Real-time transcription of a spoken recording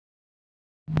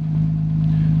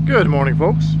Good morning,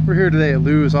 folks. We're here today at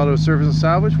Lews Auto Service and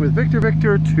Salvage with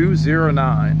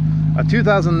VV209, a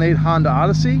 2008 Honda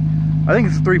Odyssey. I think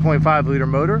it's a 3.5 liter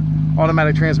motor,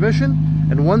 automatic transmission,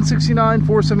 and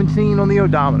 169,417 on the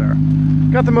odometer.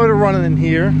 Got the motor running in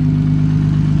here.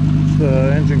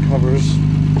 The engine covers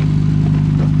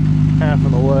half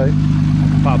of the way.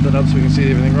 Pop that up so we can see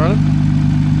everything running.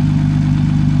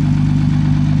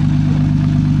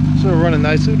 So we're running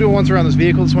nicely. We'll do it once around this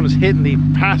vehicle. This one is hitting the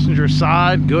passenger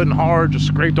side good and hard, just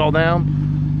scraped all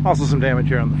down. Also some damage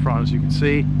here on the front, as you can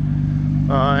see.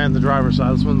 And the driver's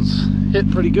side, this one's hit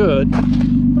pretty good.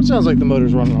 But it sounds like the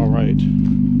motor's running all right. I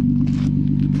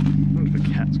wonder if the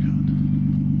cat's gone.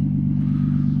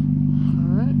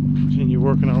 All right, continue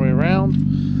working our way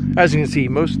around. As you can see,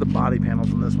 most of the body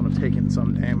panels on this one have taken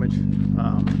some damage.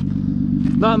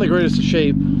 Not in the greatest of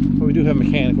shape, but we do have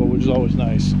mechanical, which is always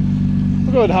nice.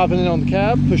 We'll go ahead and hop in on the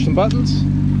cab, push some buttons,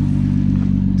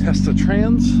 test the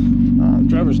trans. The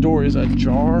driver's door is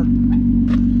ajar,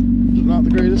 which is not the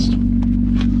greatest.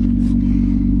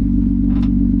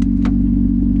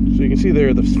 So you can see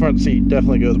there, the front seat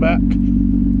definitely goes back,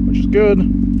 which is good.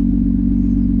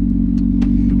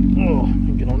 Oh,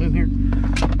 get on in here.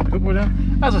 Good boy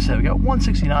down. As I said, we got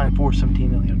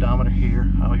 169,417 on the odometer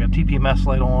here. We got TPMS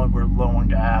light on, we're low on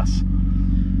gas,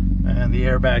 and the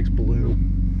airbag's blue.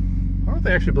 I wonder if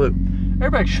they actually blew.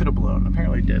 Airbag should have blown.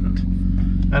 Apparently it didn't.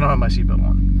 I don't have my seatbelt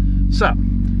on. So,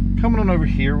 coming on over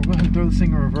here, we'll go ahead and throw this thing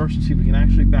in reverse and see if we can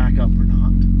actually back up or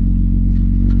not.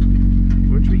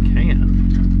 Which we can.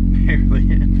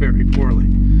 Barely and very poorly.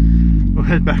 We'll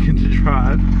head back into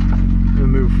drive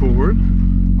and move forward.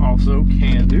 Also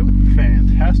can do.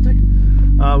 Fantastic.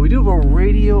 We do have a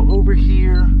radio over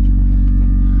here,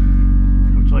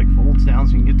 which like folds down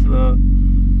so you can get to the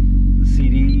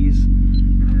CDs.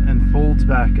 And folds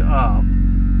back up.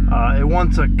 It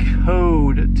wants a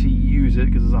code to use it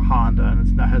because it's a Honda and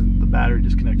it's not has the battery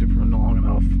disconnected for long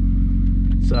enough.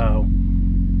 So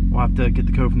we'll have to get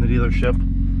the code from the dealership.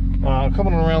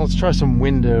 Coming around, let's try some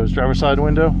windows. Driver's side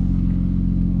window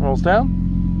rolls down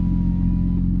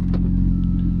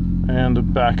and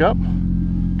back up.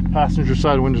 Passenger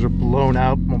side windows are blown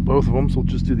out on both of them, so we'll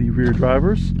just do the rear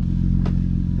drivers,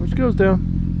 which goes down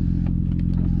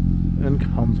and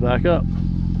comes back up.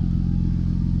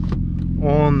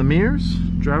 On the mirrors,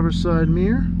 driver's side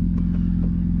mirror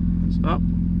is up,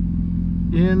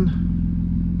 in,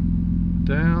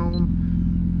 down,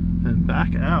 and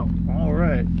back out. All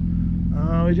right.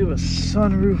 We do have a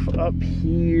sunroof up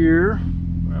here.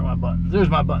 Where are my buttons? There's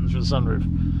my buttons for the sunroof.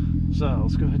 So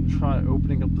let's go ahead and try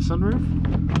opening up the sunroof.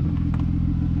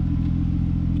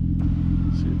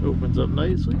 See, it opens up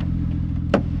nicely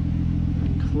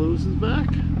and closes back.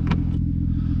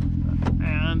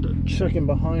 And checking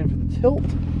behind for the tilt.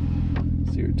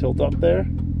 See your tilt up there.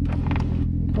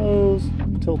 Close,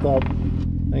 tilt up,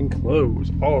 and close.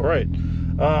 All right.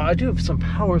 I do have some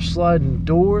power sliding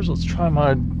doors. Let's try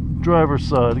my driver's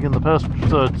side. Again, the passenger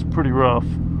side is pretty rough.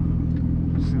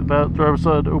 See the driver's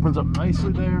side opens up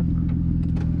nicely there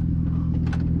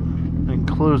and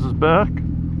closes back.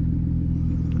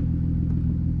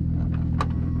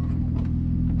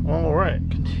 All right,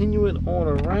 continue it on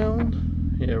around.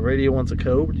 Yeah, radio wants a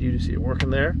code, but you see it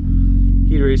working there.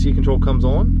 Heater AC control comes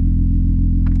on.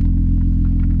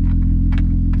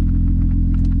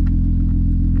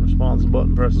 Responds to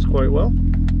button presses quite well.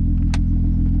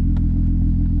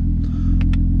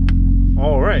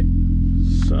 Alright,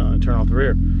 so turn off the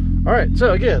rear. Alright,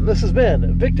 so again, this has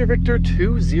been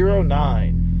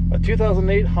VV209, a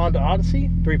 2008 Honda Odyssey,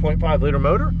 3.5 liter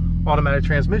motor, automatic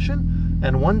transmission,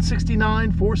 and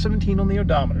 169,417 on the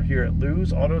odometer here at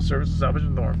Lews Auto Service and Salvage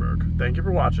in Thornburg. Thank you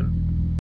for watching.